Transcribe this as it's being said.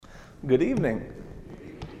Good evening.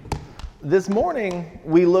 This morning,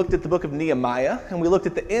 we looked at the book of Nehemiah, and we looked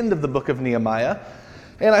at the end of the book of Nehemiah.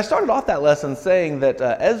 And I started off that lesson saying that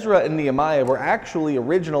Ezra and Nehemiah were actually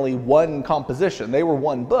originally one composition. They were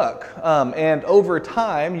one book. And over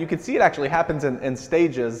time, you can see it actually happens in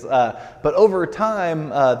stages, but over time,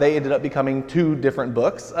 they ended up becoming two different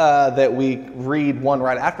books that we read one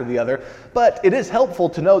right after the other. But it is helpful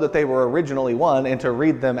to know that they were originally one and to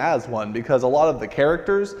read them as one, because a lot of the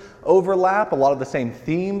characters overlap, a lot of the same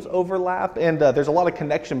themes overlap, and there's a lot of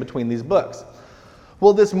connection between these books.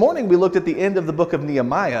 Well, this morning we looked at the end of the book of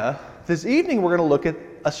Nehemiah. This evening we're going to look at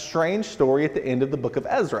a strange story at the end of the book of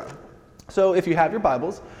Ezra. So if you have your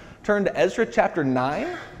Bibles, turn to Ezra chapter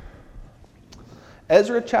 9.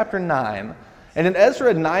 Ezra chapter 9. And in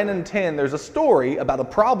Ezra 9 and 10, there's a story about a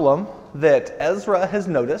problem that Ezra has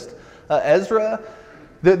noticed.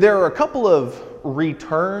 There are a couple of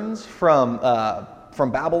returns from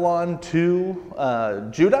Babylon to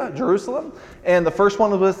Jerusalem, and the first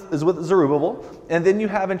one is with Zerubbabel, and then you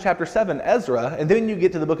have in chapter 7 Ezra, and then you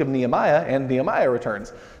get to the book of Nehemiah, and Nehemiah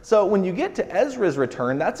returns. So when you get to Ezra's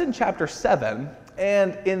return, that's in chapter 7,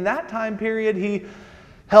 and in that time period he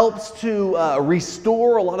helps to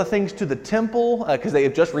restore a lot of things to the temple, because they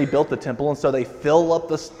have just rebuilt the temple, and so they fill up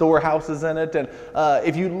the storehouses in it. And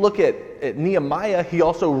if you look at Nehemiah, he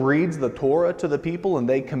also reads the Torah to the people, and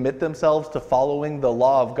they commit themselves to following the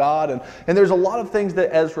law of God. And there's a lot of things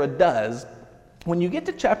that Ezra does. When you get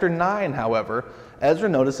to chapter 9, however, Ezra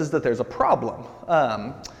notices that there's a problem.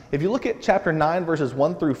 If you look at chapter 9, verses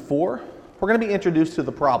 1 through 4, we're going to be introduced to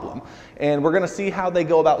the problem, and we're going to see how they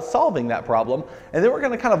go about solving that problem, and then we're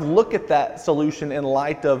going to kind of look at that solution in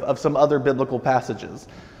light of some other biblical passages.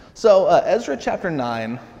 So Ezra chapter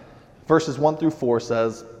 9, verses 1 through 4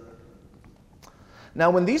 says, "Now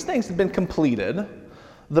when these things had been completed,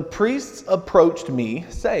 the priests approached me,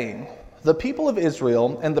 saying, 'The people of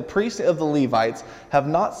Israel and the priests of the Levites have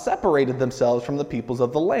not separated themselves from the peoples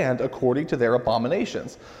of the land according to their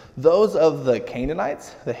abominations. Those of the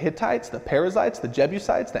Canaanites, the Hittites, the Perizzites, the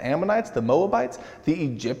Jebusites, the Ammonites, the Moabites, the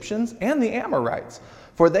Egyptians, and the Amorites.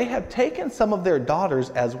 For they have taken some of their daughters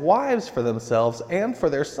as wives for themselves and for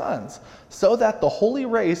their sons, so that the holy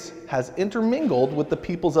race has intermingled with the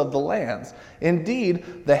peoples of the lands. Indeed,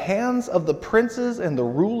 the hands of the princes and the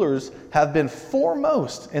rulers have been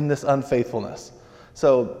foremost in this unfaithfulness.'"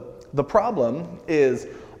 So the problem is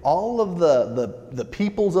all of the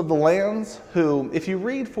peoples of the lands who, if you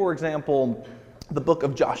read, for example, the book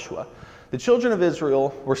of Joshua, the children of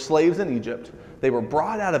Israel were slaves in Egypt. They were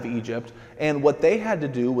brought out of Egypt, and what they had to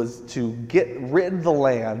do was to get rid of the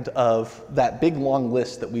land of that big long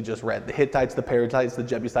list that we just read. The Hittites, the Perizzites, the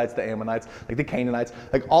Jebusites, the Ammonites, like the Canaanites,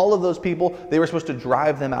 like all of those people, they were supposed to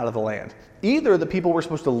drive them out of the land. Either the people were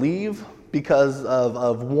supposed to leave because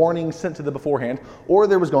of warnings sent to them beforehand, or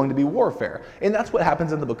there was going to be warfare. And that's what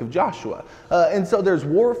happens in the book of Joshua. And so there's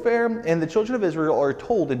warfare, and the children of Israel are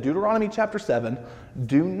told in Deuteronomy chapter 7,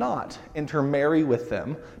 do not intermarry with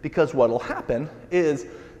them, because what will happen is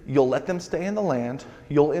you'll let them stay in the land,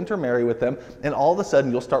 you'll intermarry with them, and all of a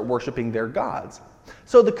sudden you'll start worshiping their gods.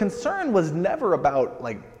 So the concern was never about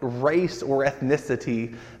like race or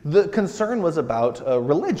ethnicity. The concern was about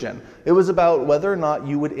religion. It was about whether or not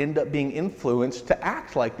you would end up being influenced to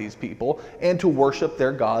act like these people and to worship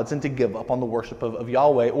their gods and to give up on the worship of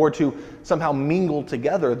Yahweh, or to somehow mingle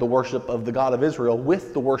together the worship of the God of Israel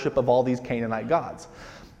with the worship of all these Canaanite gods.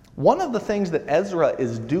 One of the things that Ezra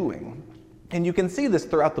is doing, and you can see this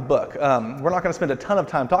throughout the book, we're not going to spend a ton of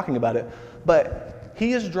time talking about it, but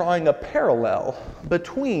he is drawing a parallel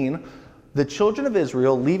between the children of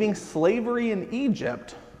Israel leaving slavery in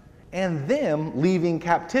Egypt and them leaving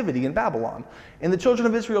captivity in Babylon. And the children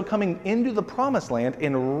of Israel coming into the promised land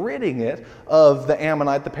and ridding it of the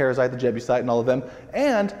Ammonite, the Perizzite, the Jebusite, and all of them,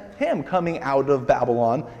 and him coming out of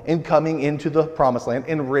Babylon and coming into the promised land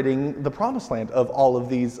and ridding the promised land of all of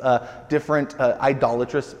these different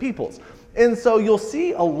idolatrous peoples. And so you'll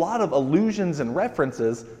see a lot of allusions and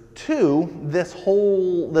references to this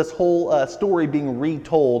whole story being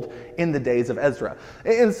retold in the days of Ezra.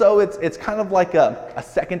 And so it's kind of like a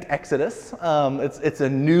second Exodus. It's a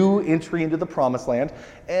new entry into the promised land,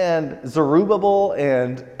 and Zerubbabel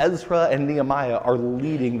and Ezra and Nehemiah are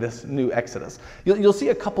leading this new Exodus. You'll see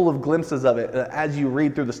a couple of glimpses of it as you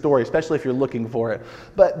read through the story, especially if you're looking for it.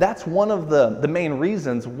 But that's one of the main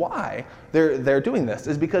reasons why they're doing this,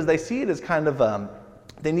 is because they see it as kind of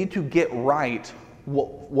they need to get right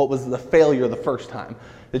what was the failure the first time.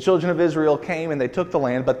 The children of Israel came and they took the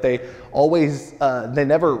land, but they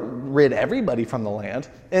never rid everybody from the land.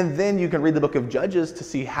 And then you can read the book of Judges to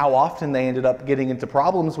see how often they ended up getting into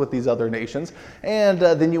problems with these other nations. And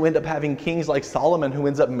then you end up having kings like Solomon who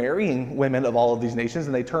ends up marrying women of all of these nations,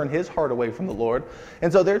 and they turn his heart away from the Lord.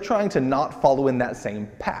 And so they're trying to not follow in that same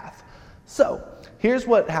path. So here's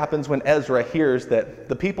what happens when Ezra hears that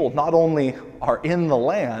the people not only are in the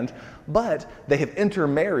land, but they have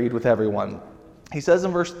intermarried with everyone. He says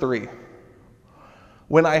in verse 3,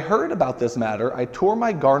 "When I heard about this matter, I tore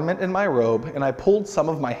my garment and my robe, and I pulled some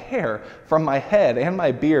of my hair from my head and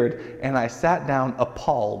my beard, and I sat down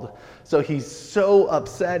appalled." So he's so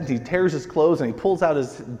upset, and he tears his clothes, and he pulls out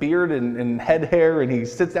his beard and head hair, and he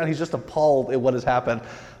sits down. He's just appalled at what has happened.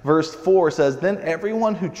 Verse 4 says, "Then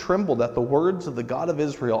everyone who trembled at the words of the God of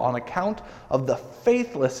Israel on account of the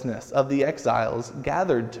faithlessness of the exiles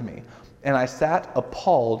gathered to me, and I sat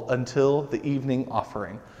appalled until the evening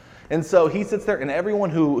offering." And so he sits there, and everyone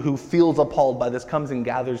who feels appalled by this comes and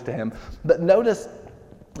gathers to him. But notice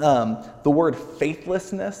the word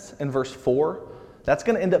faithlessness in verse 4. That's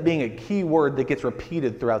going to end up being a key word that gets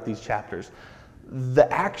repeated throughout these chapters.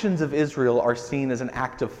 The actions of Israel are seen as an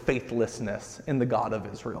act of faithlessness in the God of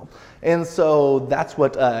Israel. And so that's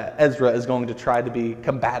what Ezra is going to try to be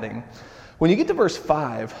combating. When you get to verse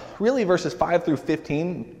 5, really verses 5 through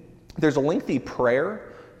 15, there's a lengthy prayer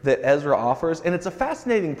that Ezra offers, and it's a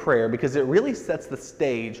fascinating prayer because it really sets the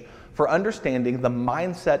stage for understanding the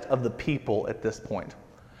mindset of the people at this point.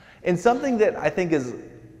 And something that I think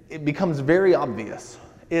it becomes very obvious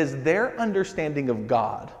is their understanding of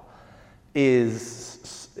God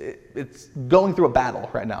it's going through a battle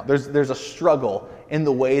right now. There's a struggle in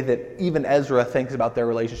the way that even Ezra thinks about their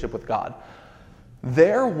relationship with God.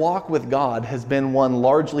 Their walk with God has been one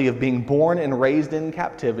largely of being born and raised in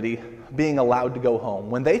captivity, being allowed to go home.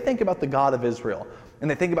 When they think about the God of Israel, and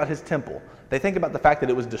they think about his temple, they think about the fact that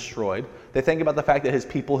it was destroyed. They think about the fact that his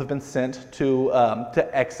people have been sent to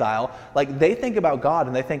exile. Like, they think about God,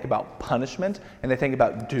 and they think about punishment, and they think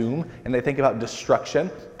about doom, and they think about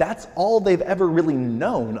destruction. That's all they've ever really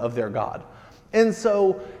known of their God. And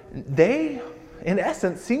so they, in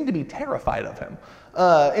essence, seem to be terrified of him.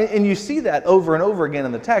 And you see that over and over again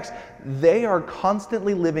in the text. They are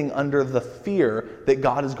constantly living under the fear that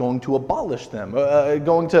God is going to abolish them,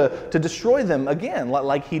 going to destroy them again,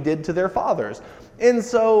 like he did to their fathers. And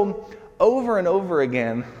so over and over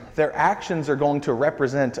again, their actions are going to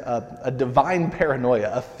represent a divine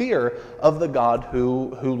paranoia, a fear of the God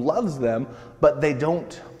who loves them, but they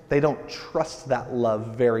don't trust that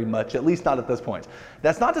love very much, at least not at this point.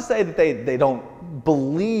 That's not to say that they don't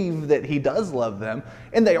believe that he does love them,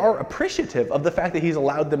 and they are appreciative of the fact that he's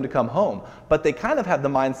allowed them to come home. But they kind of have the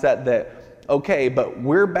mindset that, okay, but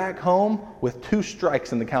we're back home with 2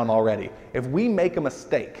 strikes in the count already. If we make a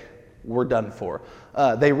mistake, we're done for.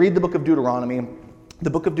 They read the book of Deuteronomy. The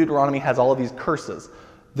book of Deuteronomy has all of these curses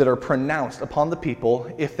that are pronounced upon the people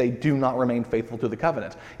if they do not remain faithful to the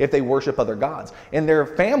covenant, if they worship other gods. And their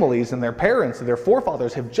families and their parents and their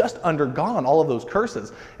forefathers have just undergone all of those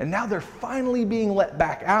curses. And now they're finally being let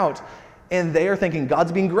back out, and they are thinking,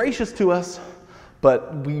 God's being gracious to us,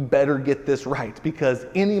 but we better get this right, because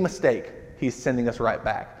any mistake, he's sending us right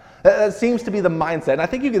back. That seems to be the mindset. And I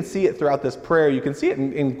think you can see it throughout this prayer. You can see it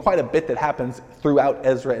in quite a bit that happens throughout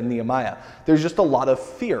Ezra and Nehemiah. There's just a lot of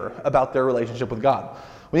fear about their relationship with God.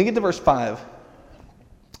 When you get to verse 5,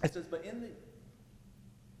 it says,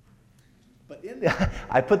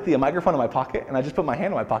 I put the microphone in my pocket, and I just put my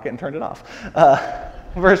hand in my pocket and turned it off.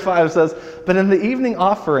 Verse 5 says, "But in the evening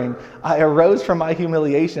offering, I arose from my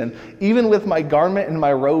humiliation, even with my garment and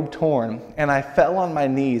my robe torn, and I fell on my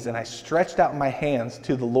knees, and I stretched out my hands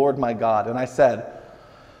to the Lord my God, and I said,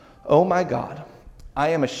 'Oh my God, I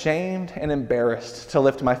am ashamed and embarrassed to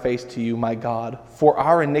lift my face to you, my God, for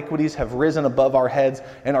our iniquities have risen above our heads,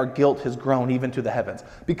 and our guilt has grown even to the heavens.'"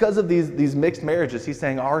 Because of these mixed marriages, he's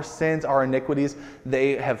saying our sins, our iniquities,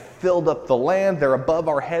 they have filled up the land, they're above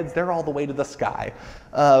our heads, they're all the way to the sky.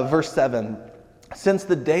 Verse 7, "Since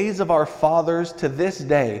the days of our fathers to this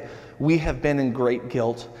day, we have been in great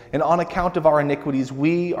guilt, and on account of our iniquities,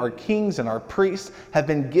 we, our kings and our priests, have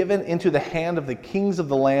been given into the hand of the kings of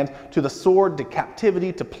the land, to the sword, to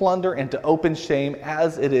captivity, to plunder, and to open shame,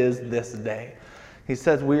 as it is this day." He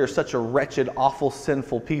says we are such a wretched, awful,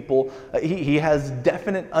 sinful people. He has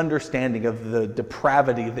definite understanding of the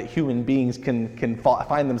depravity that human beings can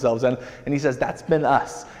find themselves in, and he says that's been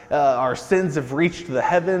us. Our sins have reached the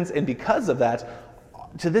heavens, and because of that,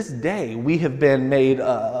 to this day, we have been made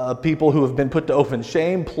people who have been put to open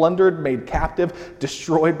shame, plundered, made captive,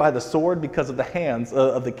 destroyed by the sword because of the hands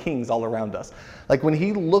of the kings all around us. Like when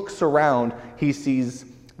he looks around, he sees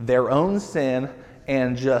their own sin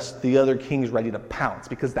and just the other kings ready to pounce,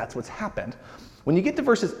 because that's what's happened. When you get to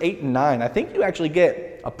verses 8 and 9, I think you actually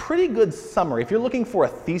get a pretty good summary. If you're looking for a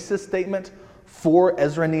thesis statement for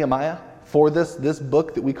Ezra and Nehemiah, for this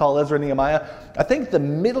book that we call Ezra and Nehemiah, I think the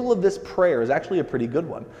middle of this prayer is actually a pretty good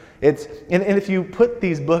one. And if you put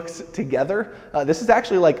these books together, this is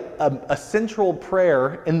actually like a central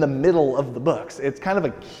prayer in the middle of the books. It's kind of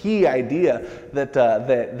a key idea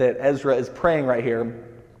that Ezra is praying right here.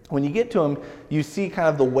 When you get to him, you see kind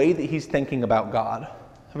of the way that he's thinking about God.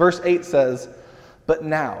 Verse 8 says, "But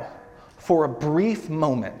now, for a brief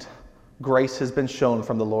moment, grace has been shown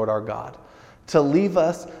from the Lord our God, to leave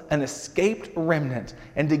us an escaped remnant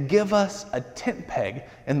and to give us a tent peg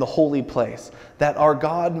in the holy place, that our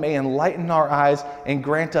God may enlighten our eyes and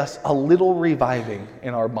grant us a little reviving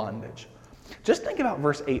in our bondage." Just think about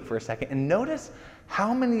verse 8 for a second and notice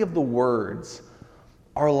how many of the words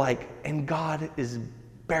are like, and God is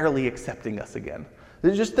barely accepting us again.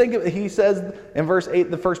 Just think of it. He says in verse 8,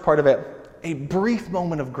 the first part of it, a brief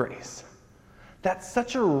moment of grace. That's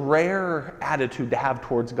such a rare attitude to have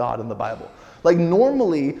towards God in the Bible. Like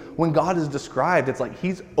normally when God is described, it's like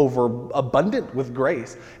he's overabundant with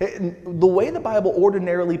grace. The way the Bible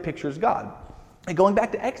ordinarily pictures God. And going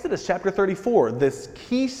back to Exodus chapter 34, this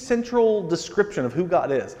key central description of who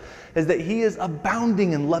God is that he is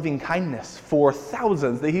abounding in loving kindness for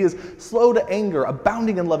thousands, that he is slow to anger,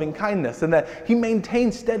 abounding in loving kindness, and that he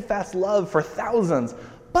maintains steadfast love for thousands.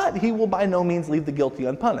 But he will by no means leave the guilty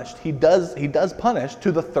unpunished. He does punish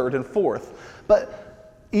to the third and fourth.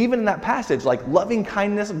 But even in that passage, like loving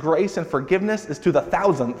kindness, grace, and forgiveness is to the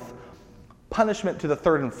thousandth, punishment to the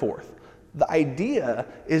third and fourth. The idea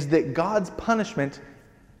is that God's punishment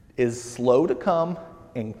is slow to come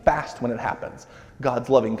and fast when it happens. God's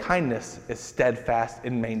loving kindness is steadfast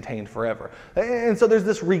and maintained forever. And so there's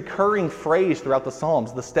this recurring phrase throughout the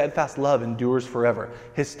Psalms, the steadfast love endures forever.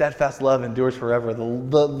 His steadfast love endures forever. The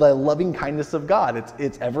loving kindness of God,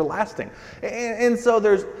 it's everlasting. And so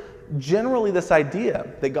there's generally this idea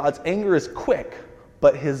that God's anger is quick,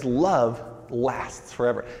 but his love lasts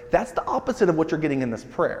forever. That's the opposite of what you're getting in this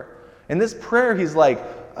prayer. In this prayer, he's like,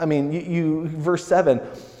 verse 7,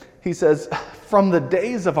 he says, from the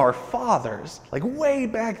days of our fathers, like way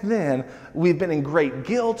back then, we've been in great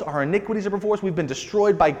guilt. Our iniquities are before us. We've been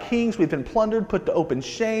destroyed by kings. We've been plundered, put to open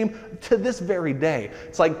shame to this very day.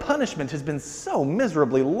 It's like punishment has been so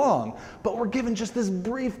miserably long, but we're given just this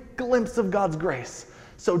brief glimpse of God's grace.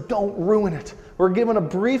 So don't ruin it. We're given a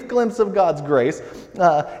brief glimpse of God's grace.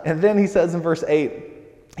 And then he says in verse 8,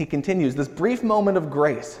 he continues, this brief moment of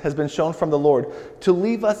grace has been shown from the Lord to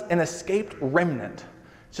leave us an escaped remnant.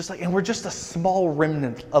 It's just like, and we're just a small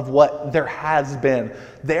remnant of what there has been.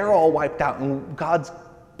 They're all wiped out, and God's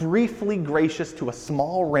briefly gracious to a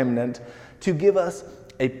small remnant to give us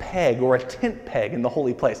a peg or a tent peg in the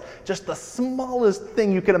holy place. Just the smallest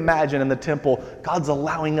thing you can imagine in the temple, God's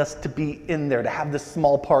allowing us to be in there, to have this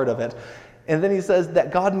small part of it. And then he says that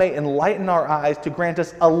God may enlighten our eyes to grant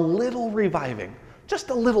us a little reviving. Just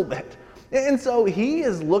a little bit. And so he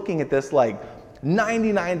is looking at this like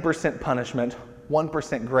 99% punishment,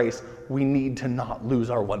 1% grace. We need to not lose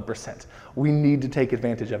our 1%. We need to take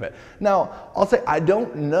advantage of it. Now, I'll say I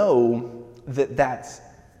don't know that that's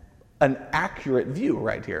an accurate view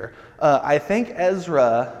right here. I think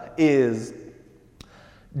Ezra is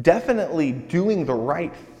definitely doing the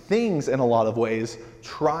right things in a lot of ways,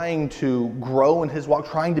 trying to grow in his walk,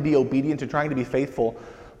 trying to be obedient and trying to be faithful.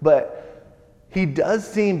 But he does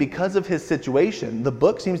seem, because of his situation, the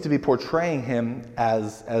book seems to be portraying him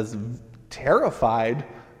as terrified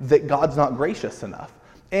that God's not gracious enough.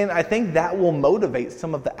 And I think that will motivate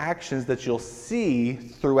some of the actions that you'll see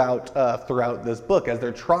throughout this book. As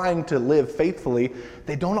they're trying to live faithfully,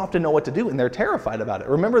 they don't often know what to do, and they're terrified about it.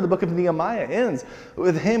 Remember, the book of Nehemiah ends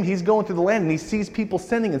with him. He's going through the land, and he sees people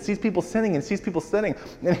sinning, and sees people sinning, and sees people sinning.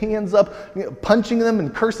 And he ends up punching them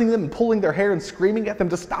and cursing them and pulling their hair and screaming at them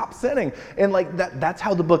to stop sinning. And like that's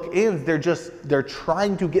how the book ends. They're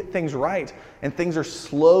trying to get things right, and things are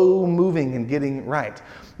slow moving and getting right.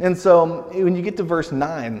 And so when you get to verse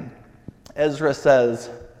 9, Ezra says,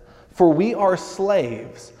 "For we are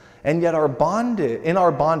slaves, and yet in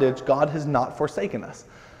our bondage God has not forsaken us."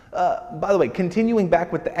 By the way, continuing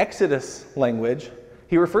back with the Exodus language,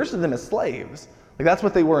 he refers to them as slaves. Like that's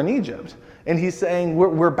what they were in Egypt. And he's saying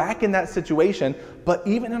we're back in that situation, but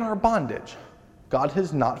even in our bondage, God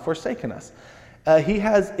has not forsaken us. He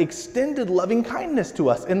has extended loving kindness to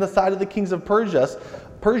us in the sight of the kings of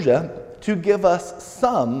Persia to give us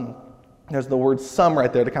some, there's the word some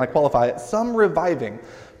right there to kind of qualify it, some reviving,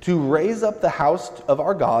 to raise up the house of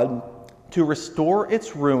our God, to restore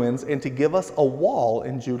its ruins, and to give us a wall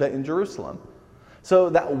in Judah and Jerusalem. So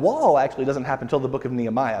that wall actually doesn't happen until the book of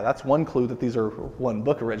Nehemiah. That's one clue that these are one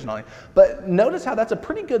book originally. But notice how that's a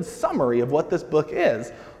pretty good summary of what this book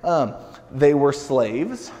is. They were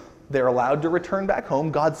slaves. They're allowed to return back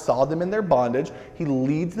home. God saw them in their bondage. He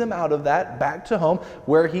leads them out of that back to home,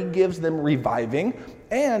 where he gives them reviving,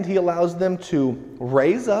 and he allows them to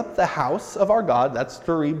raise up the house of our God. That's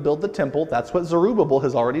to rebuild the temple. That's what Zerubbabel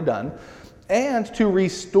has already done. And to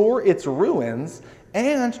restore its ruins,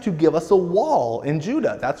 and to give us a wall in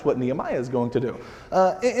Judah. That's what Nehemiah is going to do.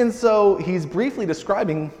 And so he's briefly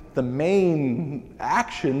describing the main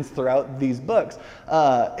actions throughout these books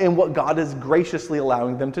and what God is graciously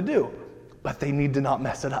allowing them to do. But they need to not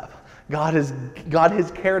mess it up. God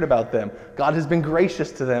has cared about them. God has been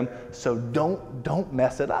gracious to them, so don't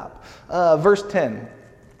mess it up. Verse 10,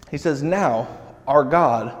 he says, "Now, our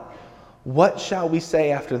God, what shall we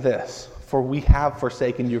say after this? For we have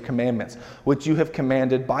forsaken your commandments, which you have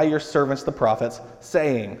commanded by your servants the prophets,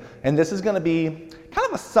 saying," and this is going to be kind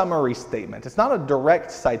of a summary statement. It's not a direct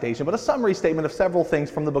citation, but a summary statement of several things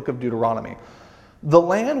from the book of Deuteronomy. "The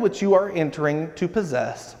land which you are entering to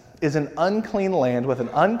possess is an unclean land, with an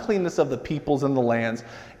uncleanness of the peoples in the lands,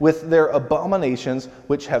 with their abominations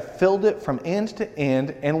which have filled it from end to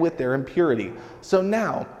end, and with their impurity. So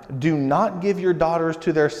now do not give your daughters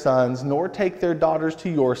to their sons, nor take their daughters to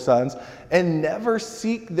your sons, and never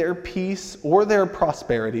seek their peace or their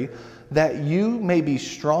prosperity, that you may be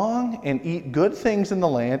strong and eat good things in the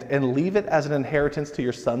land, and leave it as an inheritance to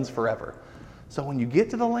your sons forever." So when you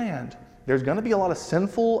get to the land, there's going to be a lot of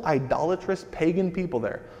sinful, idolatrous, pagan people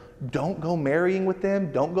there. Don't go marrying with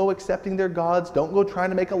them. Don't go accepting their gods. Don't go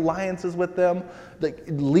trying to make alliances with them.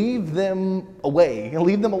 Leave them away.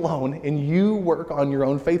 Leave them alone, and you work on your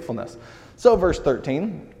own faithfulness. So verse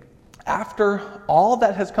 13, "After all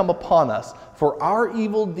that has come upon us for our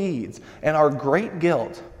evil deeds and our great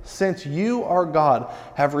guilt, since you, our God,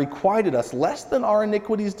 have requited us less than our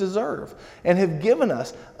iniquities deserve, and have given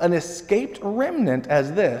us an escaped remnant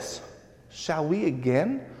as this, shall we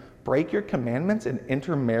again break your commandments and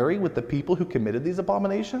intermarry with the people who committed these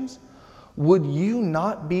abominations? Would you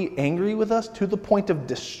not be angry with us to the point of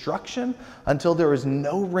destruction until there is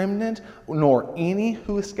no remnant nor any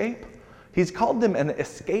who escape?" He's called them an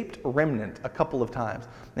escaped remnant a couple of times.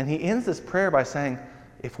 And he ends this prayer by saying,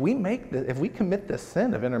 if we commit this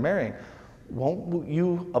sin of intermarrying, won't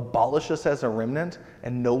you abolish us as a remnant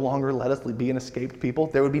and no longer let us be an escaped people?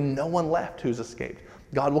 There would be no one left who's escaped.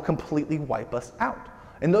 God will completely wipe us out.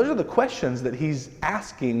 And those are the questions that he's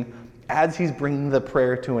asking as he's bringing the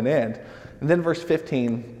prayer to an end. And then verse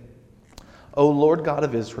 15, "O Lord God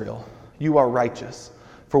of Israel, you are righteous,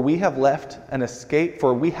 for we have been left an escaped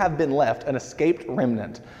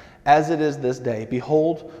remnant, as it is this day.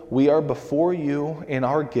 Behold, we are before you in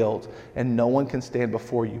our guilt, and no one can stand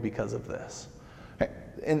before you because of this."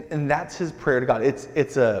 And that's his prayer to God.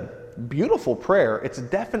 It's a beautiful prayer. It's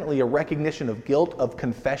definitely a recognition of guilt, of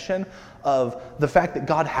confession, of the fact that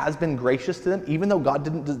God has been gracious to them, even though God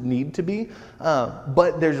didn't need to be.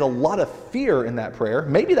 But there's a lot of fear in that prayer.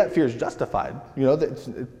 Maybe that fear is justified.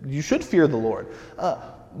 That you should fear the Lord.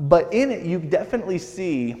 But in it, you definitely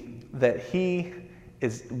see that he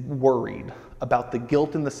is worried about the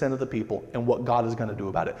guilt and the sin of the people and what God is going to do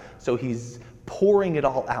about it. So he's pouring it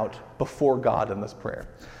all out before God in this prayer.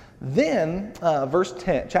 Then,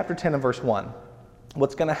 chapter 10 and verse 1,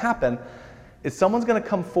 what's going to happen is someone's going to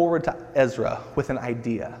come forward to Ezra with an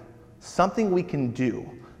idea, something we can do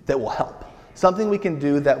that will help, something we can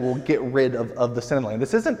do that will get rid of the sin of the land.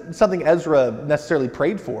 This isn't something Ezra necessarily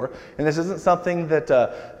prayed for, and this isn't something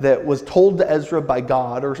that was told to Ezra by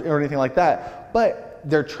God or anything like that, but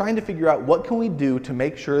they're trying to figure out what can we do to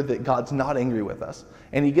make sure that God's not angry with us.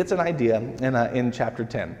 And he gets an idea in chapter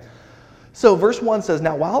 10. So verse 1 says,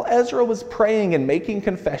 "Now while Ezra was praying and making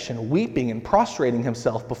confession, weeping and prostrating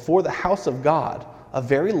himself before the house of God, a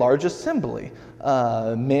very large assembly,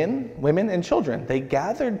 men, women, and children, they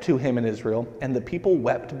gathered to him in Israel, and the people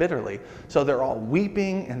wept bitterly." So they're all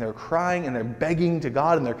weeping, and they're crying, and they're begging to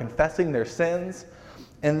God, and they're confessing their sins.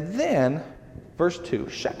 And then, verse 2,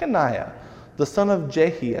 "Shechaniah, the son of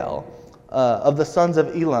Jehiel, of the sons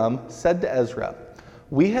of Elam, said to Ezra,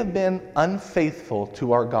 'We have been unfaithful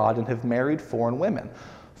to our God and have married foreign women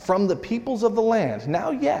from the peoples of the land.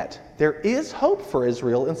 Now yet, there is hope for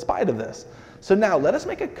Israel in spite of this. So now let us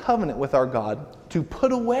make a covenant with our God to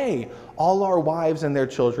put away all our wives and their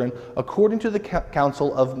children according to the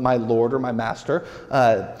counsel of my Lord or my master.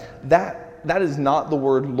 That is not the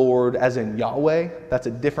word Lord as in Yahweh. That's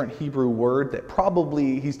a different Hebrew word that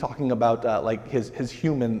probably he's talking about like his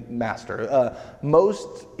human master.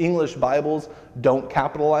 Most English Bibles don't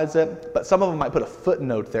capitalize it, but some of them might put a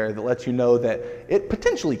footnote there that lets you know that it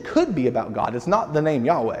potentially could be about God. It's not the name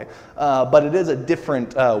Yahweh, but it is a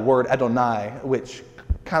different word, Adonai, which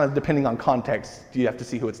kind of depending on context, you have to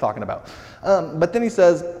see who it's talking about. But then he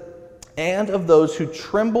says, and of those who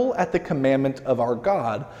tremble at the commandment of our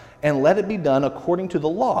God, and let it be done according to the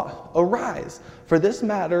law. Arise, for this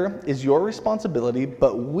matter is your responsibility,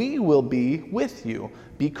 but we will be with you.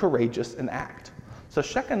 Be courageous and act. So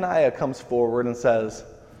Shechaniah comes forward and says,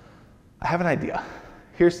 I have an idea.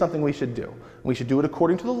 Here's something we should do. We should do it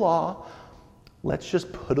according to the law. Let's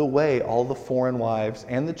just put away all the foreign wives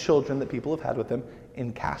and the children that people have had with them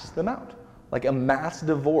and cast them out. Like a mass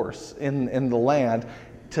divorce in the land,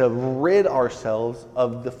 to rid ourselves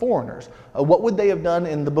of the foreigners. What would they have done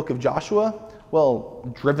in the book of Joshua? Well,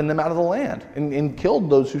 driven them out of the land and killed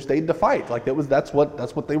those who stayed to fight. Like that's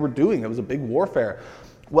what they were doing. It was a big warfare.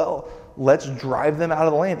 Well, let's drive them out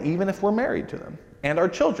of the land, even if we're married to them. And our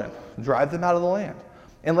children, drive them out of the land.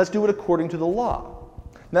 And let's do it according to the law.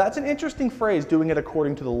 Now that's an interesting phrase, doing it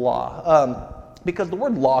according to the law. Because the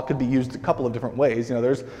word law could be used a couple of different ways.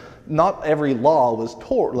 there's not every law was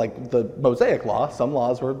Torah, like the Mosaic law. Some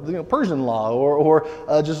laws were Persian law or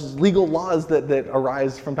just legal laws that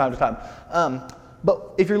arise from time to time.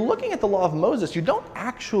 But if you're looking at the law of Moses, you don't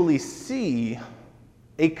actually see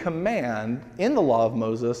a command in the law of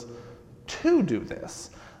Moses to do this.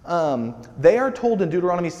 They are told in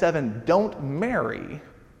Deuteronomy 7, don't marry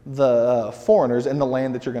the foreigners in the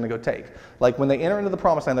land that you're going to go take. Like when they enter into the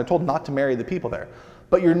promised land, they're told not to marry the people there.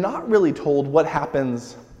 But you're not really told what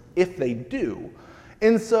happens if they do.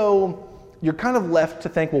 And so you're kind of left to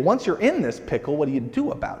think, well, once you're in this pickle, what do you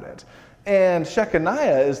do about it? And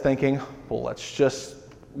Shechaniah is thinking, well, let's just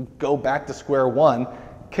go back to square one,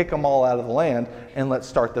 kick them all out of the land, and let's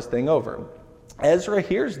start this thing over. Ezra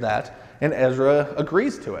hears that, and Ezra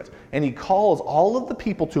agrees to it. And he calls all of the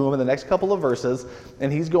people to him in the next couple of verses,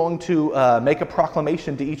 and he's going to make a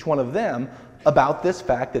proclamation to each one of them about this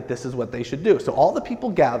fact that this is what they should do. So all the people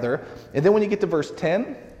gather, and then when you get to verse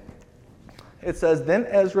 10, it says, then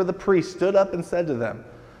Ezra the priest stood up and said to them,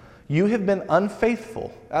 you have been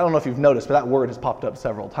unfaithful. I don't know if you've noticed, but that word has popped up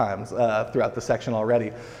several times throughout the section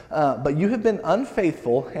already. But you have been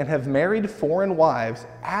unfaithful and have married foreign wives,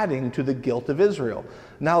 adding to the guilt of Israel.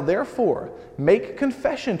 Now therefore, make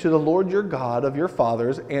confession to the Lord your God of your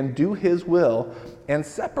fathers and do his will, and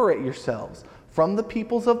separate yourselves from the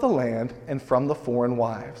peoples of the land and from the foreign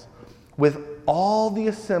wives. With all the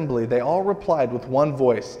assembly, they all replied with one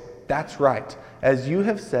voice, that's right. As you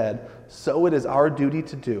have said, so it is our duty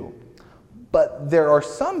to do. But there are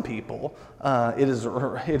some people, there are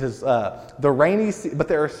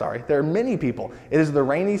many people. It is the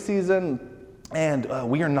rainy season, and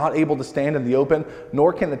we are not able to stand in the open,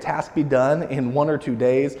 nor can the task be done in 1 or 2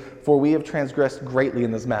 days, for we have transgressed greatly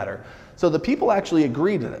in this matter. So the people actually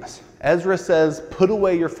agree to this. Ezra says, put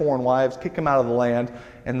away your foreign wives, kick them out of the land,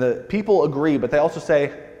 and the people agree, but they also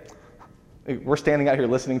say, we're standing out here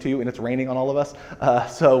listening to you and it's raining on all of us,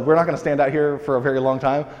 so we're not going to stand out here for a very long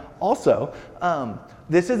time. Also,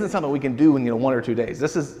 this isn't something we can do in 1 or 2 days.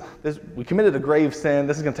 We committed a grave sin.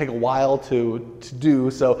 This is going to take a while to do,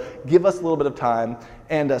 so give us a little bit of time.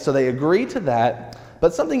 And so they agree to that.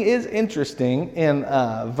 But something is interesting in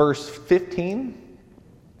verse 15.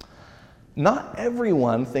 Not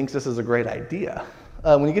everyone thinks this is a great idea.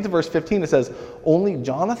 When you get to verse 15, it says, only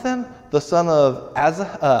Jonathan, the son of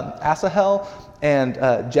Asahel, and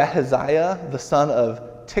Jahaziah, the son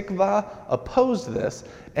of Tikvah, opposed this,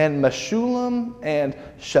 and Meshullam and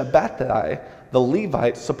Shabbatai, the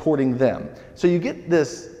Levites, supporting them. So you get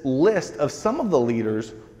this list of some of the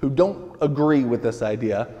leaders who don't agree with this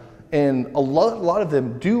idea, and a lot of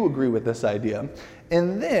them do agree with this idea.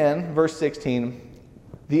 And then, verse 16,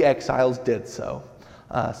 the exiles did so.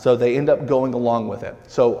 So they end up going along with it.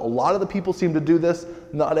 So a lot of the people seem to do this,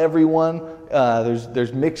 not everyone.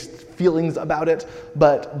 There's mixed feelings about it,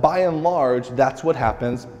 but by and large, that's what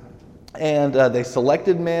happens. And they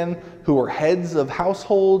selected men who were heads of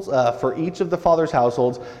households for each of the fathers'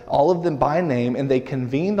 households, all of them by name, and they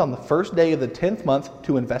convened on the first day of the 10th month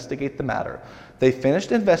to investigate the matter. They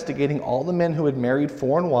finished investigating all the men who had married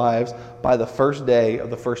foreign wives by the first day of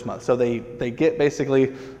the first month. So they get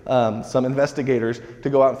basically some investigators to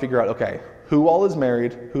go out and figure out, okay, who all is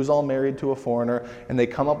married, who's all married to a foreigner, and they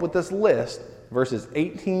come up with this list verses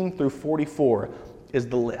 18 through 44, is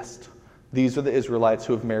the list. These are the Israelites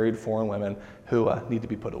who have married foreign women who need to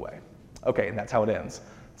be put away. Okay, and that's how it ends.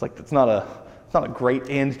 It's like, it's not a great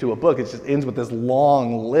end to a book. It just ends with this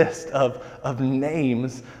long list of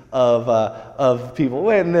names of people.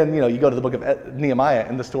 And then, you go to the book of Nehemiah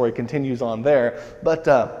and the story continues on there. But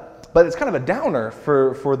it's kind of a downer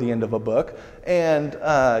for the end of a book. And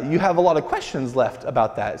you have a lot of questions left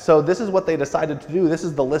about that. So this is what they decided to do. This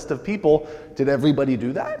is the list of people. Did everybody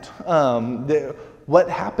do that? What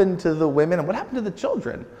happened to the women and what happened to the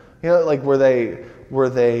children? Were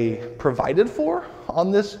they provided for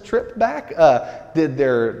on this trip back? Did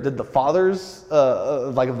the fathers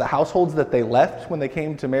of the households that they left when they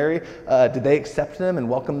came to marry, did they accept them and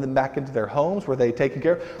welcome them back into their homes? Were they taken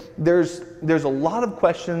care of? There's a lot of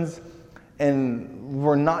questions, and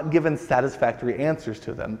we're not given satisfactory answers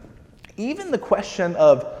to them. Even the question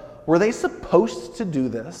of, were they supposed to do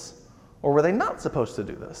this or were they not supposed to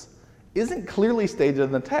do this, isn't clearly stated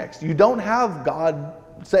in the text. You don't have God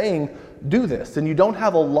saying, do this. And you don't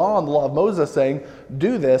have a law in the law of Moses saying,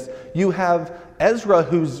 do this. You have Ezra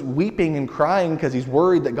who's weeping and crying because he's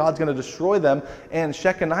worried that God's going to destroy them. And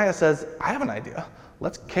Shechaniah says, I have an idea.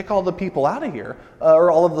 Let's kick all the people out of here, or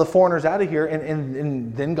all of the foreigners out of here,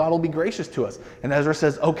 and then God will be gracious to us. And Ezra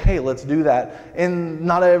says, okay, let's do that. And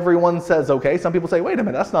not everyone says okay. Some people say, wait a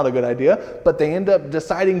minute, that's not a good idea. But they end up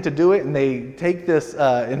deciding to do it, and they take this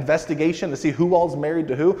investigation to see who all's married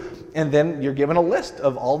to who. And then you're given a list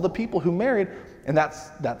of all the people who married, and that's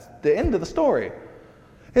the end of the story.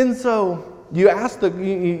 And so you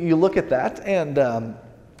look at that, and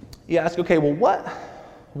you ask, okay, well,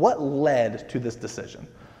 what led to this decision?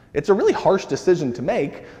 It's a really harsh decision to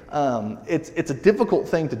make. It's a difficult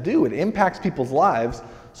thing to do. It impacts people's lives.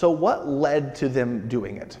 So what led to them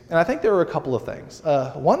doing it? And I think there were a couple of things.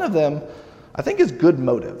 One of them, I think, is good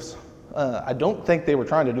motives. I don't think they were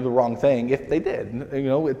trying to do the wrong thing if they did.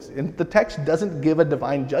 The text doesn't give a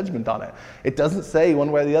divine judgment on it. It doesn't say one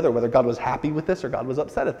way or the other whether God was happy with this or God was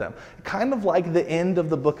upset at them. Kind of like the end of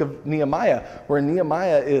the book of Nehemiah, where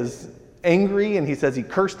Nehemiah is angry and he says he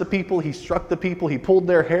cursed the people, he struck the people, he pulled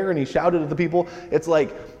their hair and he shouted at the people. It's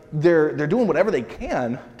like they're doing whatever they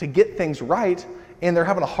can to get things right, and they're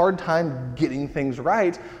having a hard time getting things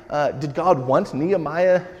right. Did God want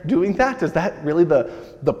Nehemiah doing that? Is that really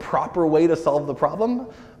the proper way to solve the problem?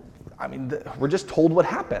 I mean, we're just told what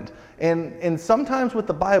happened. And sometimes with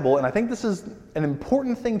the Bible, and I think this is an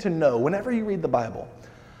important thing to know whenever you read the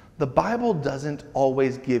Bible doesn't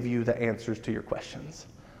always give you the answers to your questions.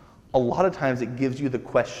 A lot of times it gives you the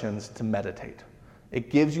questions to meditate. It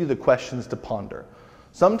gives you the questions to ponder.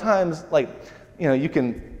 Sometimes, you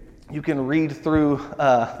can read through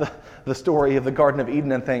the story of the Garden of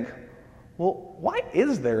Eden and think, well, why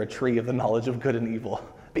is there a tree of the knowledge of good and evil?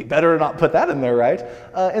 Be better to not put that in there, right?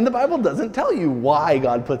 And the Bible doesn't tell you why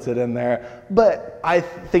God puts it in there, but I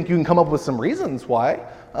think you can come up with some reasons why.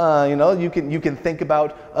 You can think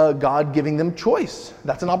about God giving them choice.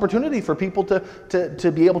 That's an opportunity for people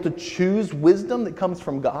to be able to choose wisdom that comes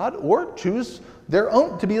from God, or choose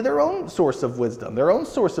to be their own source of wisdom, their own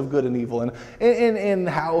source of good and evil, and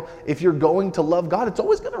how if you're going to love God, it's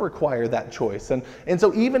always going to require that choice. And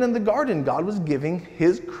so even in the garden, God was giving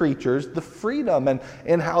his creatures the freedom,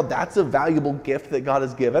 and how that's a valuable gift that God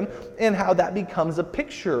has given, and how that becomes a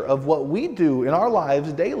picture of what we do in our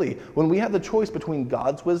lives daily when we have the choice between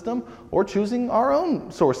God's wisdom or choosing our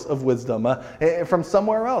own source of wisdom from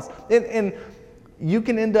somewhere else. And you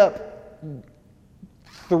can end up,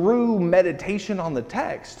 through meditation on the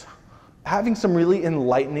text, having some really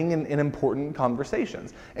enlightening and important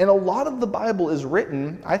conversations. And a lot of the Bible is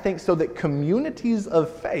written, I think, so that communities of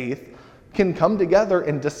faith can come together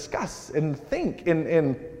and discuss and think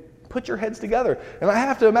and put your heads together. And I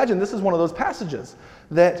have to imagine this is one of those passages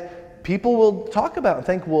that people will talk about and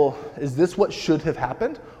think, well, is this what should have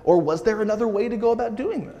happened? Or was there another way to go about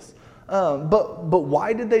doing this? But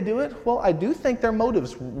why did they do it? Well, I do think their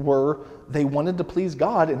motives were they wanted to please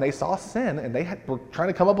God, and they saw sin, and they were trying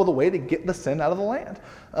to come up with a way to get the sin out of the land.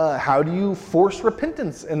 How do you force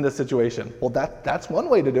repentance in this situation? Well, that's one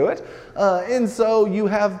way to do it. And so you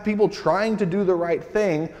have people trying to do the right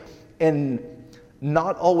thing and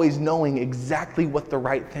not always knowing exactly what the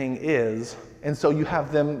right thing is. And so you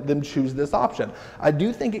have them choose this option. I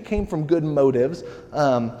do think it came from good motives,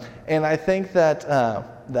 and I think that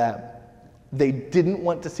they didn't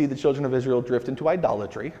want to see the children of Israel drift into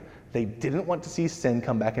idolatry. They didn't want to see sin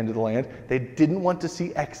come back into the land. They didn't want to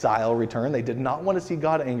see exile return. They did not want to see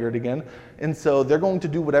God angered again. And so they're going to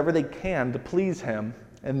do whatever they can to please him.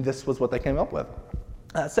 And this was what they came up with.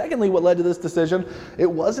 Secondly, what led to this decision, it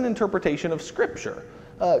was an interpretation of Scripture.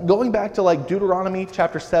 Going back to like Deuteronomy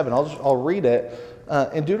chapter 7, I'll read it.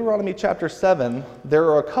 In Deuteronomy chapter 7, there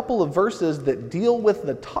are a couple of verses that deal with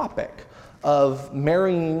the topic of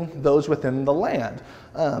marrying those within the land.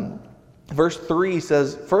 Verse 3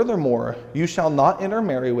 says, "Furthermore, you shall not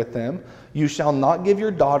intermarry with them. You shall not give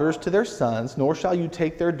your daughters to their sons, nor shall you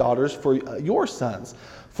take their daughters for your sons.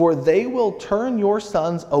 For they will turn your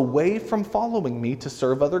sons away from following me to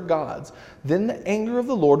serve other gods. Then the anger of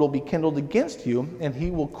the Lord will be kindled against you, and he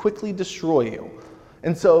will quickly destroy you."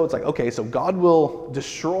 And so it's like, okay, so God will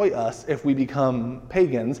destroy us if we become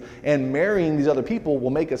pagans, and marrying these other people will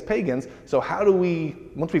make us pagans. So how do we,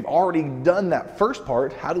 once we've already done that first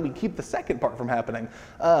part, how do we keep the second part from happening?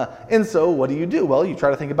 And so what do? Well, you try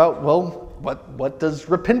to think about, well, what does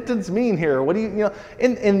repentance mean here? What do you know?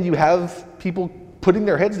 And you have people putting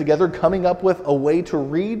their heads together, coming up with a way to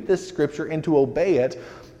read this scripture and to obey it.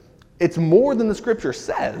 It's more than the scripture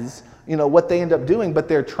says, what they end up doing, but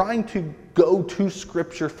they're trying to go to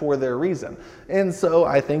scripture for their reason. And so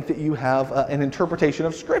I think that you have an interpretation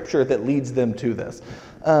of scripture that leads them to this.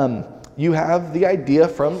 You have the idea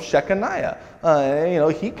from Shechaniah.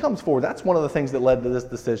 He comes forward. That's one of the things that led to this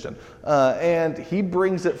decision. And he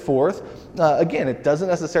brings it forth. Again, it doesn't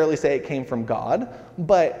necessarily say it came from God,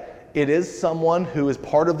 but it is someone who is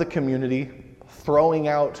part of the community throwing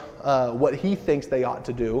out what he thinks they ought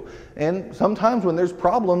to do. And sometimes when there's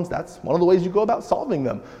problems, that's one of the ways you go about solving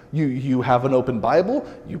them. You have an open Bible,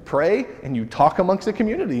 you pray, and you talk amongst the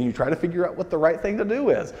community, and you try to figure out what the right thing to do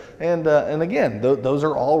is. And again, those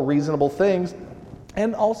are all reasonable things.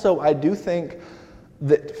 And also, I do think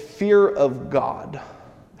that fear of God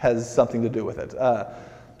has something to do with it.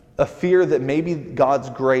 A fear that maybe God's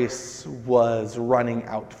grace was running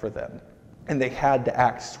out for them, and they had to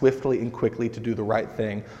act swiftly and quickly to do the right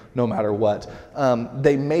thing no matter what.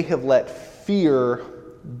 They may have let fear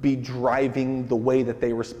be driving the way that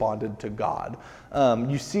they responded to God.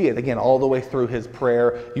 You see it, again, all the way through his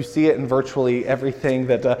prayer. You see it in virtually everything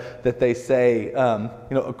that they say,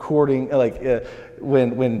 according,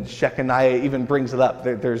 when Shechaniah even brings it up,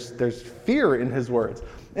 there's fear in his words.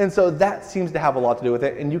 And so that seems to have a lot to do with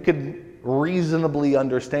it, and you could reasonably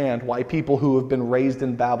understand why people who have been raised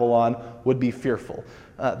in Babylon would be fearful.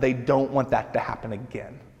 They don't want that to happen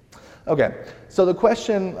again. Okay, so the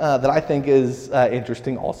question that I think is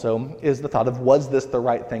interesting also is the thought of, was this the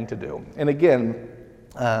right thing to do? And again,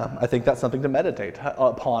 I think that's something to meditate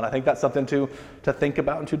upon. I think that's something to think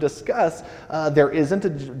about and to discuss. There isn't a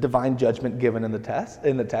divine judgment given in the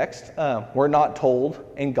text. We're not told,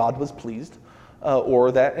 and God was pleased.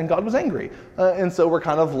 And God was angry. And so we're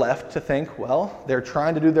kind of left to think, well, they're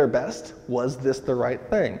trying to do their best. Was this the right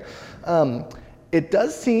thing? It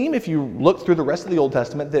does seem, if you look through the rest of the Old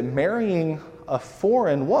Testament, that marrying a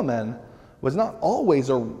foreign woman was not always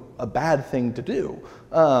a bad thing to do.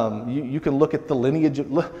 You can look at the lineage,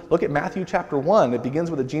 look at Matthew chapter 1. It begins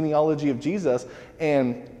with a genealogy of Jesus,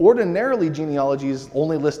 and ordinarily genealogies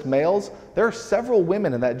only list males. There are several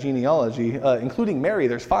women in that genealogy, including Mary.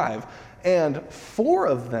 There's 5. And 4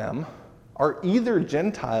 of them are either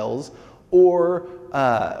Gentiles or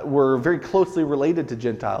were very closely related to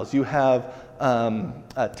Gentiles. You have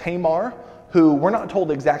Tamar, who we're not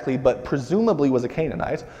told exactly, but presumably was a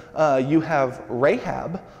Canaanite. You have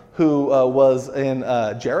Rahab, who was in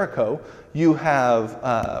Jericho. You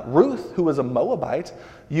have Ruth, who was a Moabite.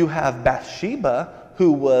 You have Bathsheba,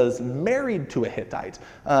 who was married to a Hittite.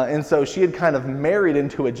 And so she had kind of married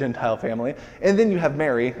into a Gentile family. And then you have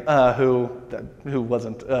Mary, who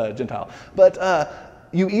wasn't Gentile. But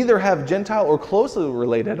you either have Gentile or closely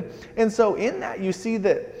related. And so in that you see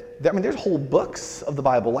that, there's whole books of the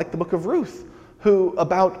Bible, like the book of Ruth,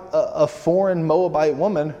 about a foreign Moabite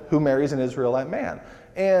woman who marries an Israelite man.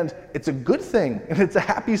 And it's a good thing, and it's a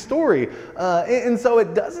happy story. And so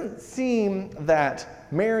it doesn't seem that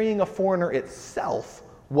marrying a foreigner itself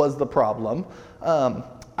was the problem.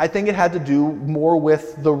 I think it had to do more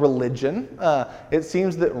with the religion. It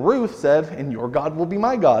seems that Ruth said, "And your God will be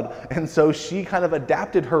my God." And so she kind of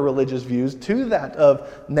adapted her religious views to that of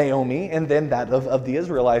Naomi and then that of the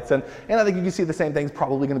Israelites. And I think you can see the same thing's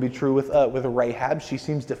probably going to be true with Rahab. She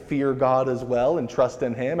seems to fear God as well and trust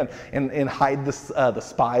in him and hide the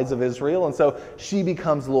spies of Israel. And so she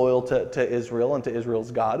becomes loyal to Israel and to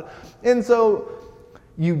Israel's God. And so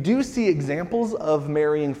you do see examples of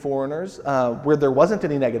marrying foreigners where there wasn't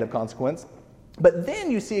any negative consequence. But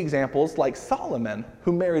then you see examples like Solomon,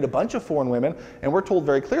 who married a bunch of foreign women, and we're told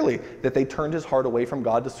very clearly that they turned his heart away from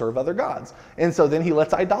God to serve other gods. And so then he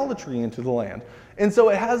lets idolatry into the land. And so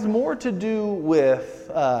it has more to do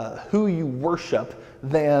with who you worship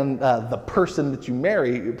than the person that you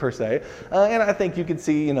marry, per se. And I think you could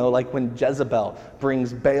see, like when Jezebel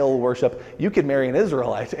brings Baal worship, you could marry an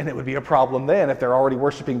Israelite, and it would be a problem then if they're already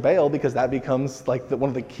worshiping Baal, because that becomes like one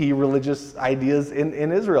of the key religious ideas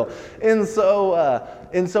in Israel. And so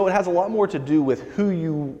it has a lot more to do with who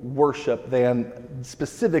you worship than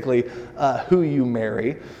specifically who you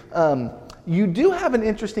marry. You do have an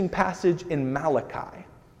interesting passage in Malachi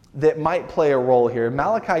that might play a role here.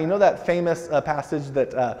 Malachi, that famous passage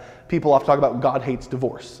that people often talk about, God hates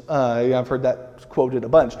divorce. I've heard that quoted a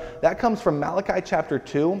bunch. That comes from Malachi chapter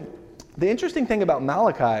 2. The interesting thing about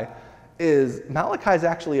Malachi is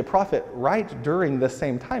actually a prophet right during this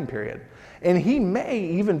same time period. And he may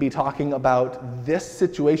even be talking about this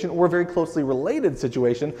situation or a very closely related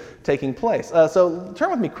situation taking place. So turn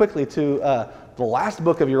with me quickly to the last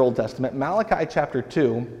book of your Old Testament, Malachi chapter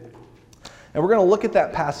 2. And we're going to look at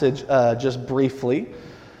that passage just briefly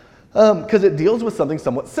because it deals with something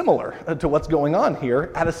somewhat similar to what's going on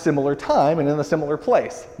here at a similar time and in a similar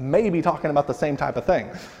place. Maybe talking about the same type of thing.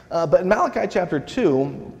 But in Malachi chapter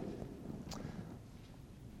 2,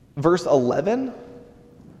 verse 11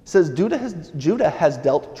 says, Judah has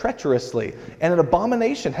dealt treacherously, and an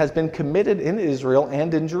abomination has been committed in Israel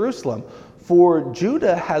and in Jerusalem. For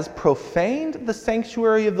Judah has profaned the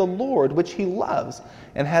sanctuary of the Lord, which he loves,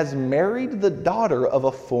 and has married the daughter of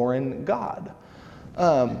a foreign god.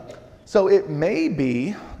 So it may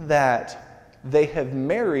be that they have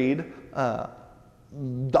married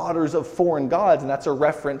daughters of foreign gods, and that's a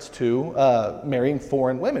reference to marrying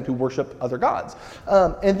foreign women who worship other gods.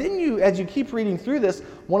 And then as you keep reading through this,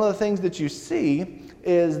 one of the things that you see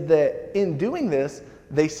is that in doing this,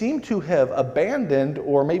 they seem to have abandoned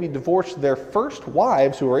or maybe divorced their first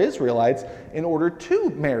wives, who are Israelites, in order to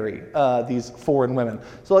marry these foreign women.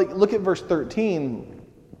 So look at verse 13.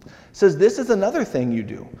 It says, this is another thing you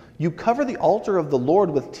do. You cover the altar of the Lord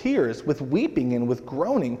with tears, with weeping and with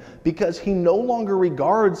groaning, because he no longer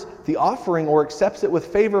regards the offering or accepts it with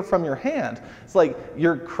favor from your hand. It's like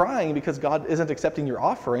you're crying because God isn't accepting your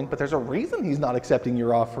offering, but there's a reason he's not accepting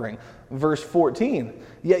your offering. Verse 14,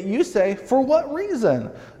 yet you say, for what reason?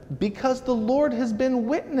 Because the Lord has been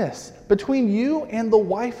witness between you and the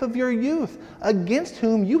wife of your youth, against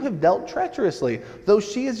whom you have dealt treacherously, though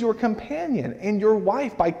she is your companion and your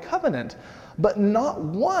wife by covenant. But not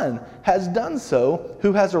one has done so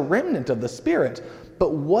who has a remnant of the Spirit.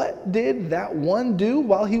 But what did that one do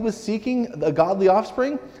while he was seeking a godly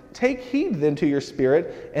offspring? Take heed then to your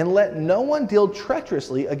spirit, and let no one deal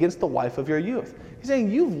treacherously against the wife of your youth. He's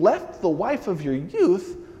saying you've left the wife of your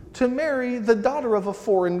youth to marry the daughter of a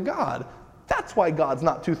foreign god. That's why God's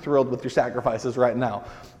not too thrilled with your sacrifices right now.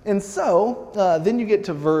 And so, then you get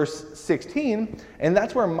to verse 16, and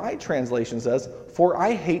that's where my translation says, for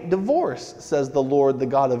I hate divorce, says the Lord, the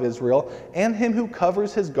God of Israel, and him who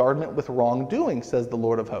covers his garment with wrongdoing, says the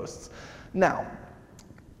Lord of hosts. Now,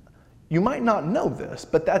 you might not know this,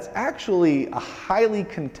 but that's actually a highly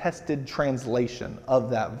contested translation of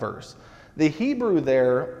that verse. The Hebrew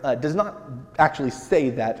there does not actually say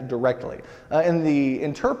that directly. And the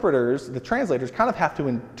interpreters, the translators, kind of have to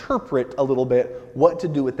interpret a little bit what to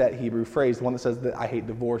do with that Hebrew phrase, the one that says that I hate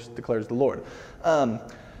divorce, declares the Lord.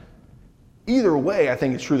 Either way, I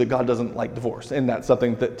think it's true that God doesn't like divorce, and that's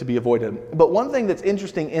something to be avoided. But one thing that's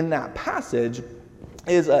interesting in that passage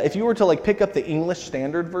is if you were to pick up the English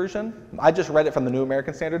Standard Version, I just read it from the New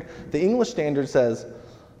American Standard, the English Standard says,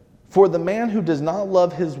 for the man who does not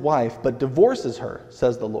love his wife but divorces her,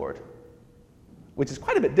 says the Lord. Which is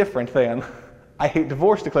quite a bit different than, I hate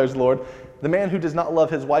divorce, declares the Lord. The man who does not love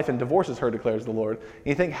his wife and divorces her, declares the Lord. And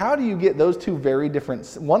you think, how do you get those two very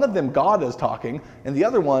different? One of them, God is talking, and the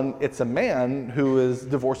other one, it's a man who is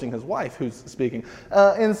divorcing his wife who's speaking.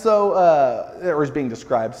 Or is being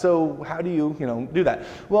described. So how do you do that?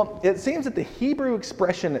 Well, it seems that the Hebrew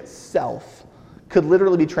expression itself could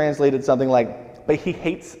literally be translated something like, but he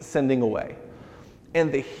hates sending away.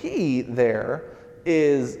 And the he there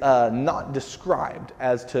is not described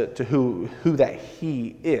as to who that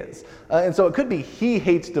he is. And so it could be he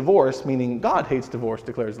hates divorce, meaning God hates divorce,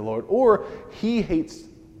 declares the Lord, or he hates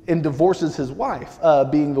and divorces his wife,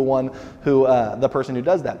 being the one who, the person who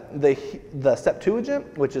does that. The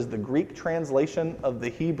Septuagint, which is the Greek translation of the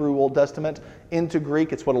Hebrew Old Testament into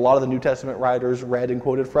Greek, it's what a lot of the New Testament writers read and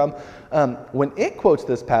quoted from. When it quotes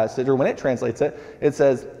this passage, or when it translates it, it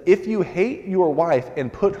says, if you hate your wife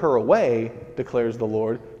and put her away, declares the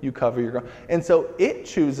Lord, you cover your ground. And so it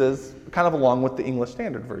chooses kind of along with the English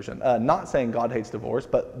Standard Version, not saying God hates divorce,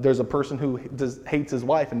 but there's a person who hates his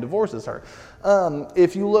wife and divorces her.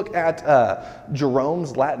 If you look at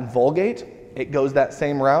Jerome's Latin Vulgate, it goes that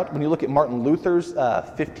same route. When you look at Martin Luther's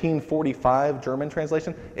 1545 German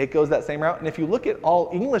translation, it goes that same route. And if you look at all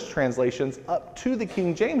English translations up to the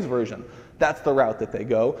King James Version, that's the route that they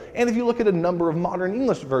go. And if you look at a number of modern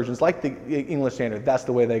English versions, like the English Standard, that's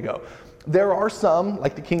the way they go. There are some,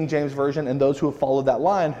 like the King James Version, and those who have followed that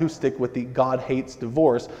line, who stick with the God hates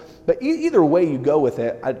divorce. But either way you go with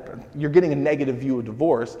it, you're getting a negative view of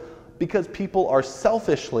divorce because people are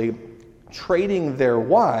selfishly trading their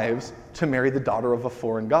wives to marry the daughter of a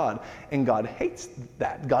foreign god. And God hates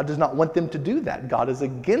that. God does not want them to do that. God is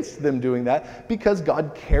against them doing that because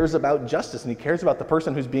God cares about justice and he cares about the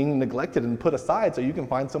person who's being neglected and put aside so you can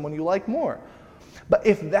find someone you like more. But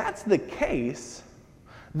if that's the case,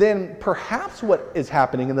 then perhaps what is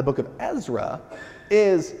happening in the book of Ezra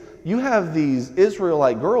is you have these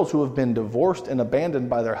Israelite girls who have been divorced and abandoned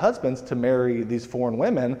by their husbands to marry these foreign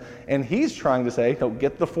women, and he's trying to say, no,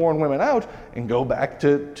 get the foreign women out and go back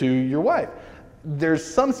to your wife. There's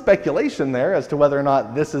some speculation there as to whether or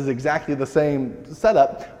not this is exactly the same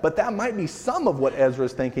setup, but that might be some of what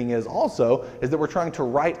Ezra's thinking is also, is that we're trying to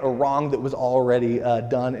right a wrong that was already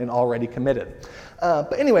done and already committed.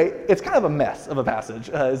 But anyway, it's kind of a mess of a passage,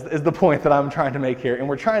 is the point that I'm trying to make here, and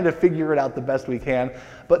we're trying to figure it out the best we can.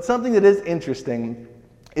 But something that is interesting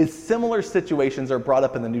is similar situations are brought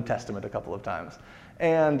up in the New Testament a couple of times.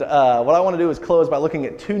 And what I want to do is close by looking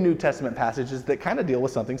at two New Testament passages that kind of deal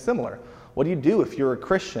with something similar. What do you do if you're a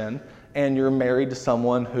Christian and you're married to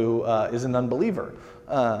someone who is an unbeliever?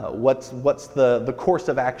 What's the course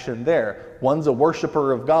of action there? One's a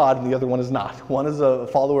worshiper of God and the other one is not. One is a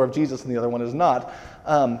follower of Jesus and the other one is not.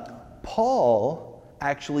 Paul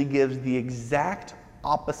actually gives the exact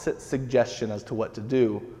opposite suggestion as to what to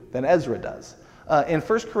do than Ezra does. In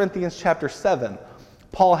 1 Corinthians chapter 7,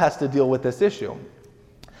 Paul has to deal with this issue.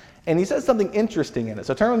 And he says something interesting in it.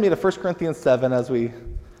 So turn with me to 1 Corinthians 7 as we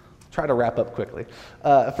try to wrap up quickly.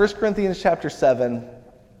 1 Corinthians chapter 7,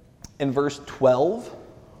 in verse 12,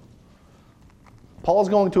 Paul's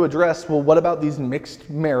going to address, well, what about these mixed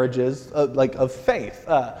marriages of faith,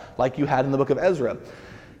 like you had in the book of Ezra?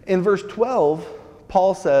 In verse 12,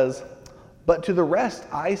 Paul says, but to the rest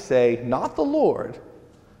I say, not the Lord.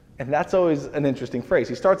 And that's always an interesting phrase.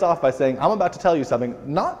 He starts off by saying, I'm about to tell you something,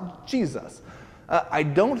 not Jesus. I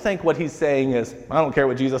don't think what he's saying is, I don't care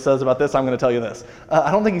what Jesus says about this, I'm going to tell you this.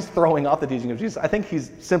 I don't think he's throwing off the teaching of Jesus. I think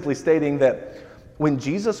he's simply stating that when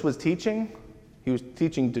Jesus was teaching, he was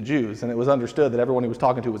teaching to Jews, and it was understood that everyone he was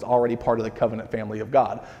talking to was already part of the covenant family of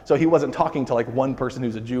God. So he wasn't talking to like one person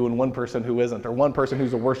who's a Jew and one person who isn't, or one person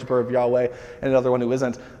who's a worshiper of Yahweh and another one who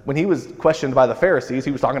isn't. When he was questioned by the Pharisees,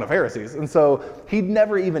 he was talking to Pharisees. And so he'd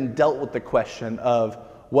never even dealt with the question of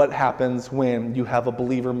what happens when you have a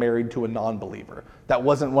believer married to a non-believer. That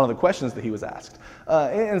wasn't one of the questions that he was asked.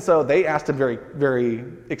 And so they asked him very, very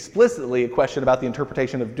explicitly a question about the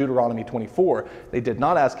interpretation of Deuteronomy 24. They did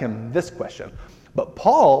not ask him this question. But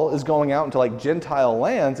Paul is going out into like Gentile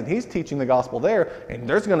lands and he's teaching the gospel there, and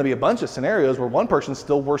there's going to be a bunch of scenarios where one person's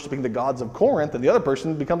still worshiping the gods of Corinth and the other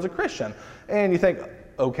person becomes a Christian. And you think,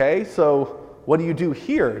 okay, so what do you do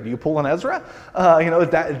here? Do you pull an Ezra? Is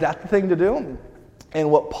that the thing to do? And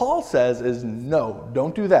what Paul says is, no,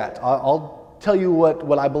 don't do that. I'll tell you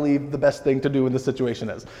what I believe the best thing to do in this situation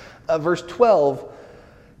is. Verse 12,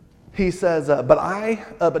 he says,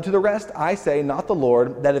 but to the rest I say, not the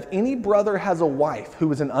Lord, that if any brother has a wife who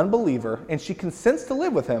is an unbeliever and she consents to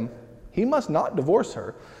live with him, he must not divorce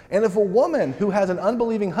her. And if a woman who has an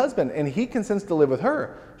unbelieving husband and he consents to live with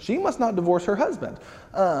her, she must not divorce her husband,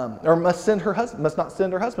 or must not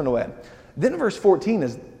send her husband away. Then verse 14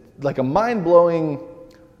 is like a mind-blowing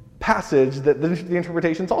passage that the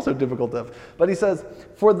interpretation is also difficult of. But he says,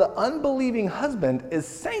 for the unbelieving husband is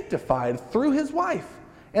sanctified through his wife,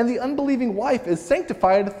 and the unbelieving wife is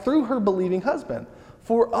sanctified through her believing husband.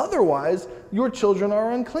 For otherwise your children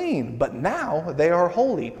are unclean, but now they are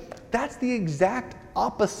holy. That's the exact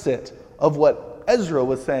opposite of what Ezra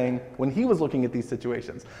was saying when he was looking at these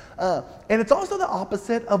situations. And it's also the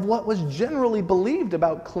opposite of what was generally believed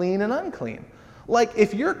about clean and unclean. Like,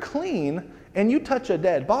 if you're clean and you touch a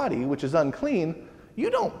dead body, which is unclean, you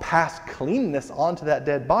don't pass cleanness onto that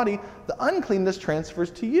dead body. The uncleanness transfers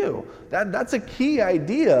to you. That's a key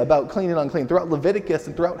idea about clean and unclean. Throughout Leviticus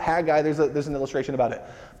and throughout Haggai, there's an illustration about it.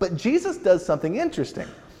 But Jesus does something interesting.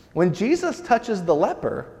 When Jesus touches the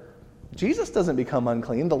leper, Jesus doesn't become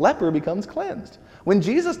unclean. The leper becomes cleansed. When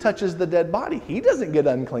Jesus touches the dead body, he doesn't get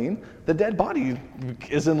unclean. The dead body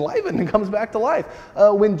is enlivened and comes back to life.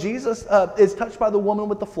 When Jesus is touched by the woman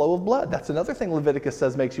with the flow of blood, that's another thing Leviticus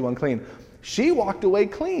says makes you unclean. She walked away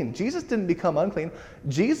clean. Jesus didn't become unclean.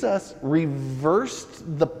 Jesus reversed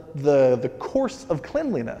the course of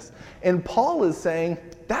cleanliness. And Paul is saying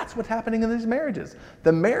that's what's happening in these marriages.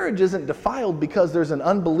 The marriage isn't defiled because there's an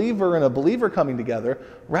unbeliever and a believer coming together.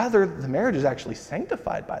 Rather, the marriage is actually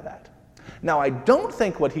sanctified by that. Now, I don't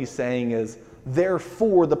think what he's saying is,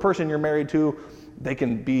 therefore, the person you're married to, they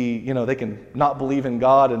can not believe in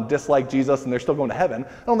God and dislike Jesus and they're still going to heaven.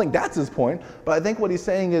 I don't think that's his point. But I think what he's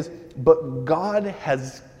saying is, but God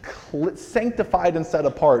has sanctified and set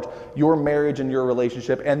apart your marriage and your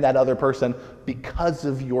relationship and that other person because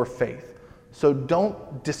of your faith. So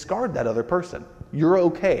don't discard that other person. You're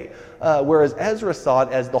okay. Whereas Ezra saw it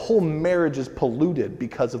as the whole marriage is polluted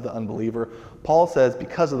because of the unbeliever. Paul says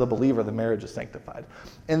because of the believer, the marriage is sanctified.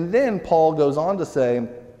 And then Paul goes on to say,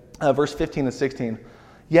 verse 15 and 16,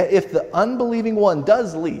 yet if the unbelieving one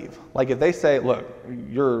does leave, like if they say, look,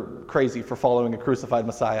 you're crazy for following a crucified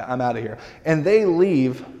Messiah, I'm out of here, and they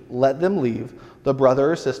leave, let them leave. The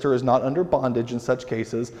brother or sister is not under bondage in such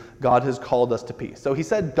cases. God has called us to peace. So he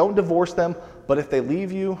said, don't divorce them, but if they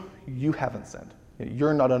leave you, you haven't sinned.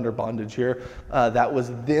 You're not under bondage here. That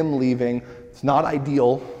was them leaving. It's not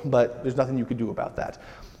ideal, but there's nothing you could do about that.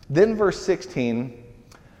 Then verse 16,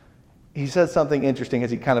 he says something interesting as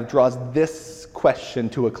he kind of draws this question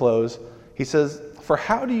to a close. He says, for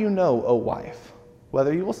how do you know, O wife,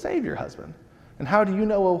 whether you will save your husband? And how do you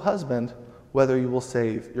know, O husband, whether you will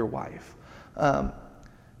save your wife?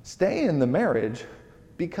 Stay in the marriage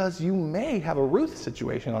because you may have a Ruth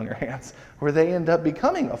situation on your hands where they end up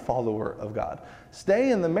becoming a follower of God.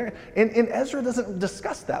 Stay in the marriage. And Ezra doesn't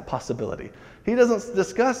discuss that possibility. He doesn't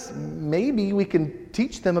discuss maybe we can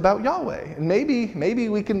teach them about Yahweh. And maybe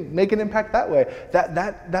we can make an impact that way.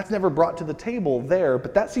 That's never brought to the table there.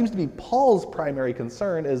 But that seems to be Paul's primary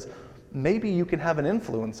concern is maybe you can have an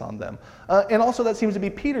influence on them. And also that seems to be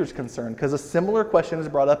Peter's concern, because a similar question is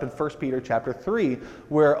brought up in 1 Peter chapter 3,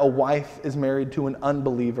 where a wife is married to an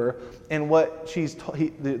unbeliever, and what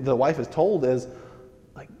the wife is told is,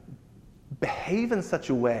 like, behave in such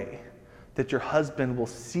a way that your husband will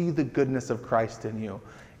see the goodness of Christ in you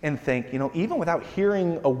and think, even without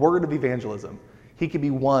hearing a word of evangelism, he can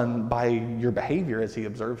be won by your behavior as he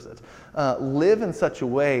observes it. Live in such a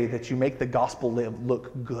way that you make the gospel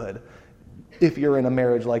look good if you're in a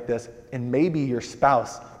marriage like this, and maybe your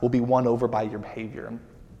spouse will be won over by your behavior.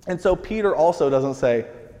 And so Peter also doesn't say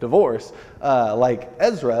divorce. Like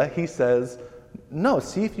Ezra, he says, no,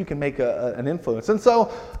 see if you can make an influence. And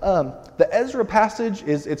so the Ezra passage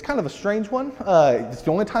it's kind of a strange one. It's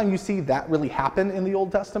the only time you see that really happen in the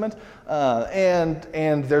Old Testament.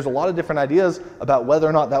 And there's a lot of different ideas about whether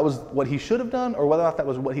or not that was what he should have done or whether or not that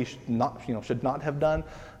was what he should not have done.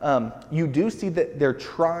 You do see that they're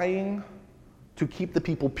trying to keep the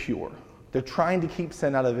people pure. They're trying to keep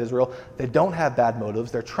sin out of Israel. They don't have bad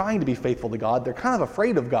motives. They're trying to be faithful to God. They're kind of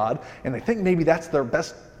afraid of God, and they think maybe that's their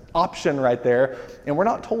best option right there. And we're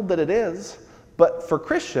not told that it is. But for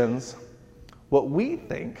Christians, what we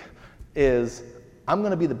think is, I'm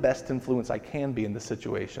going to be the best influence I can be in this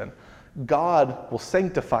situation. God will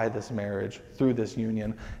sanctify this marriage through this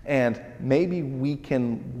union, and maybe we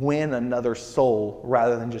can win another soul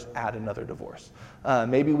rather than just add another divorce.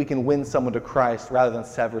 Maybe we can win someone to Christ rather than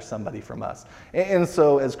sever somebody from us. And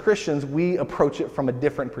so as Christians, we approach it from a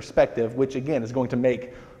different perspective, which again is going to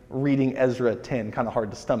make reading Ezra 10 kind of hard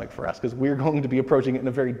to stomach for us, because we're going to be approaching it in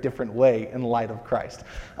a very different way in light of Christ.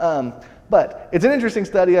 But it's an interesting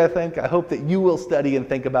study, I think. I hope that you will study and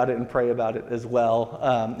think about it and pray about it as well,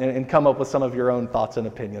 and come up with some of your own thoughts and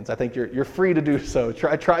opinions. I think you're free to do so.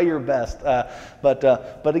 Try your best.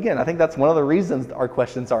 But again, I think that's one of the reasons our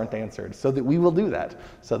questions aren't answered, so that we will do that,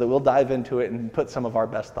 so that we'll dive into it and put some of our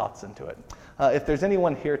best thoughts into it. If there's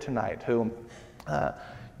anyone here tonight who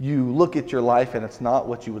you look at your life and it's not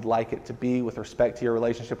what you would like it to be with respect to your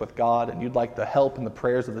relationship with God, and you'd like the help and the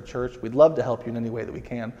prayers of the church, we'd love to help you in any way that we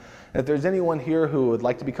can. And if there's anyone here who would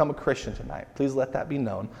like to become a Christian tonight, please let that be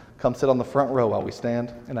known. Come sit on the front row while we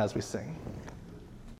stand and as we sing.